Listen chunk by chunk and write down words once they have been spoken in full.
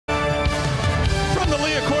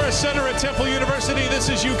Lycora Center at Temple University. This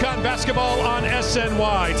is UConn basketball on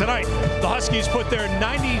SNY. Tonight, the Huskies put their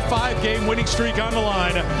 95-game winning streak on the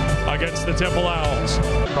line against the Temple Owls.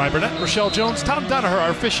 Brian Burnett, Rochelle Jones, Tom Donaher, our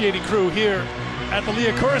officiating crew here at the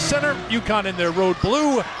Lycora Center. UConn in their road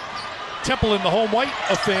blue, Temple in the home white,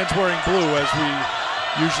 of fans wearing blue as we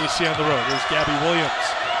usually see on the road. There's Gabby Williams.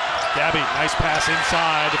 Gabby, nice pass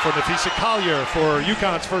inside for Nafisa Collier for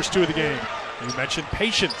UConn's first two of the game. You mentioned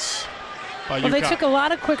patience by UConn. Well, they took a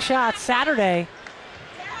lot of quick shots Saturday.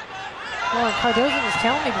 Well, and Cardozo was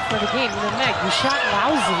telling me before the game, Meg, you shot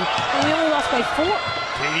lousy, and we only lost by 4.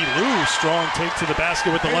 Katie Lou, strong take to the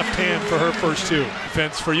basket with the left hand for her first two.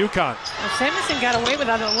 Defense for UConn. Well, Samuelson got away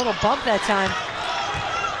without a little bump that time.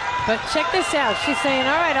 But check this out. She's saying,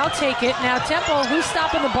 all right, I'll take it. Now, Temple, who's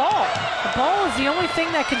stopping the ball? The ball is the only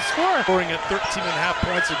thing that can score. Scoring at 13.5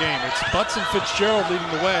 points a game. It's Butts and Fitzgerald leading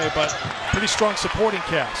the way, but pretty strong supporting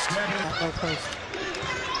cast.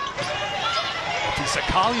 Nafisa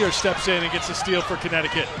Collier steps in and gets a steal for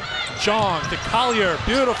Connecticut. Jong to Collier.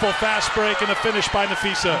 Beautiful fast break and a finish by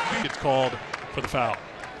Nafisa. Gets called for the foul.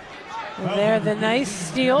 There, the nice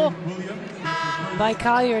steal by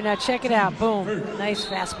Collier. Now check it out. Boom. Nice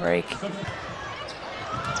fast break.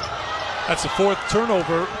 That's the 4th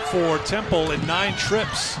turnover for Temple in 9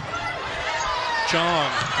 trips.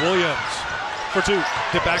 Jong Williams for 2.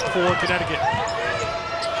 Hit back for Connecticut.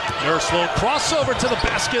 Nurse low crossover to the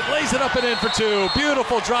basket. Lays it up and in for 2.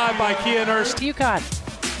 Beautiful drive by Kia Nurse. UConn.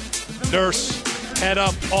 Nurse head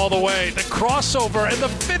up all the way. The crossover and the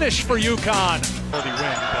finish for UConn. Early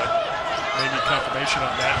win, but maybe confirmation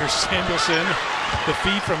on that. Here's Samuelson. The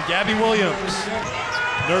feed from Gabby Williams.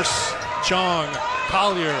 Nurse, Jong,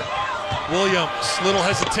 Collier, Williams. Little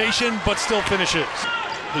hesitation, but still finishes.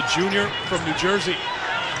 The junior from New Jersey.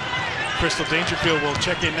 Crystal Dangerfield will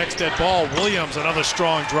check in next dead ball. Williams, another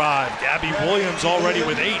strong drive. Gabby Williams already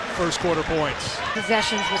with 8 first quarter points.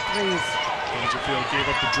 Possessions with 3s. Dangerfield gave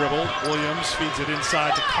up the dribble. Williams feeds it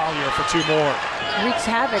inside to Collier for 2 more. Wreaks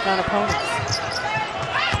havoc on opponents.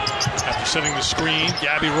 After setting the screen,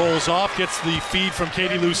 Gabby rolls off, gets the feed from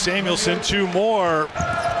Katie Lou Samuelson. 2 more.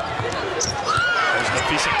 There's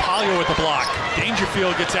Nafisa Collier with the block.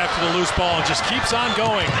 Dangerfield gets after the loose ball and just keeps on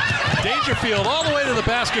going. Dangerfield all the way to the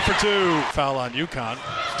basket for 2. Foul on UConn.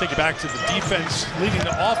 Let's take it back to the defense, leading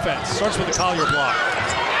the offense. Starts with the Collier block.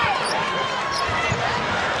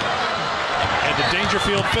 And the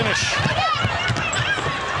Dangerfield finish.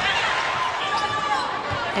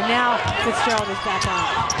 And now Fitzgerald is back on.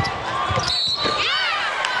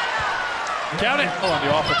 Count it. Oh, on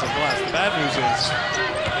the offensive glass. The bad news is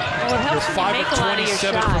you're 5 of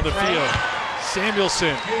 27 from the field.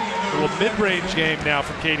 Samuelson, a little mid-range game now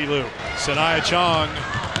from Katie Lou. Sanaya Chong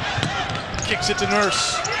kicks it to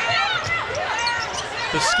Nurse.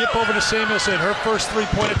 The skip over to Samuelson. Her first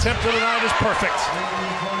 3-point attempt of the night is perfect.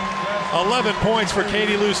 11 points for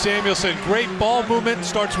Katie Lou Samuelson. Great ball movement,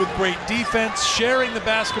 starts with great defense, sharing the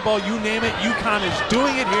basketball, you name it. UConn is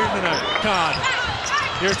doing it here tonight. UConn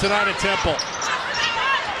here tonight at Temple.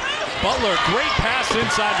 Butler, great pass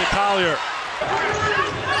inside to Collier.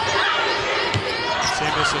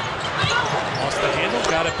 Samuelson lost the handle,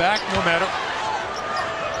 got it back, no matter.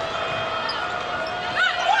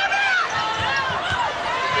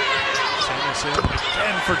 Samuelson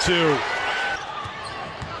again for 2.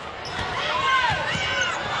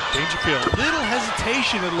 Dangerfield, little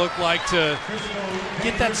hesitation it looked like to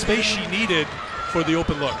get that space she needed for the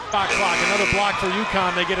open look. Shot clock, another block for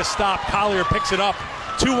UConn. They get a stop. Collier picks it up.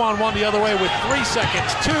 2-on-1 the other way with 3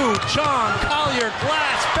 seconds. 2, John, Collier,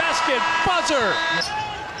 glass, basket, buzzer.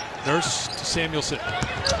 Nurse to Samuelson.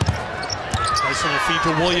 Nice little feed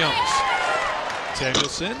to Williams.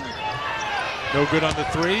 Samuelson, no good on the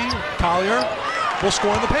 3. Collier will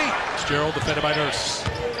score in the paint. Gerald defended by Nurse.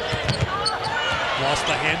 Lost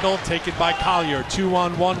the handle, taken by Collier.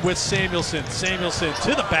 2-on-1 with Samuelson. Samuelson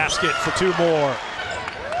to the basket for 2 more.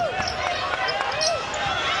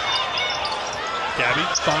 Gabby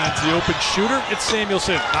finds the open shooter. It's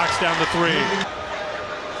Samuelson. Knocks down the 3.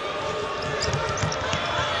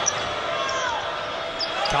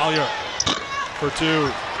 Collier for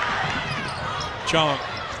 2. Chung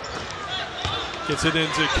gets it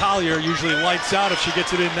into Collier. Usually lights out if she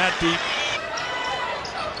gets it in that deep.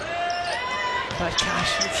 But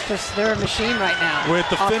gosh, it's just, they're a machine right now. With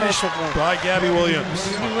the finish by Gabby Williams.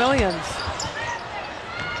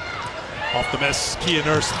 Off the miss, Kia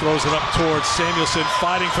Nurse throws it up towards Samuelson,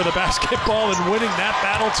 fighting for the basketball and winning that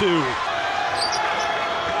battle too.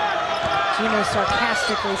 Gino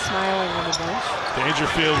sarcastically smiling on the bench.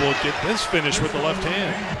 Dangerfield will get this finish with the left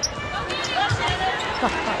hand.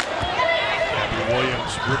 Gabby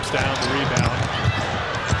Williams rips down the rebound.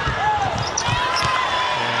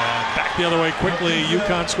 back the other way quickly.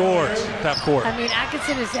 UConn scores. Half court. I mean,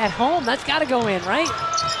 Atkinson is at home. That's got to go in, right?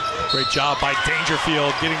 Great job by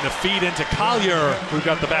Dangerfield getting the feed into Collier, who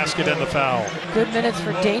got the basket and the foul. Good minutes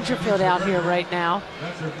for Dangerfield out here right now.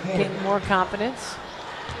 Getting more confidence.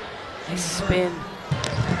 Nice spin.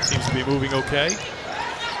 Seems to be moving okay.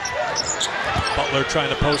 Butler trying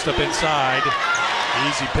to post up inside.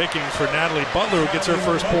 Easy pickings for Natalie Butler, who gets her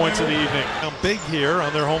first points of the evening. Big here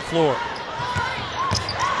on their home floor.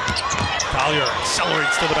 Collier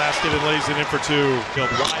accelerates to the basket and lays it in for two.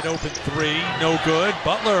 Wide open three, no good.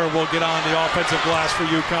 Butler will get on the offensive glass for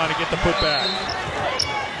UConn and get the putback.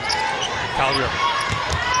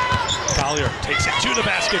 Collier takes it to the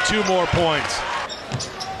basket, 2 more points.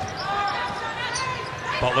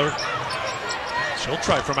 Butler, she'll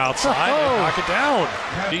try from outside and knock it down.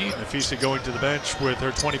 Nafisa going to the bench with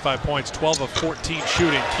her 25 points, 12 of 14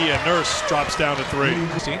 shooting. Kia Nurse drops down to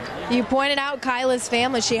 3. You pointed out Kyla's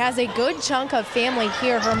family. She has a good chunk of family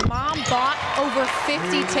here. Her mom bought over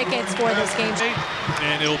 50 tickets for this game.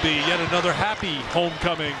 And it'll be yet another happy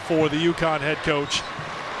homecoming for the UConn head coach.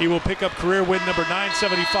 He will pick up career win number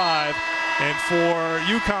 975. And for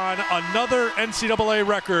UConn, another NCAA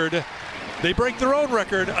record. They break their own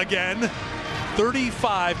record again.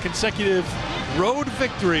 35 consecutive road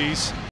victories.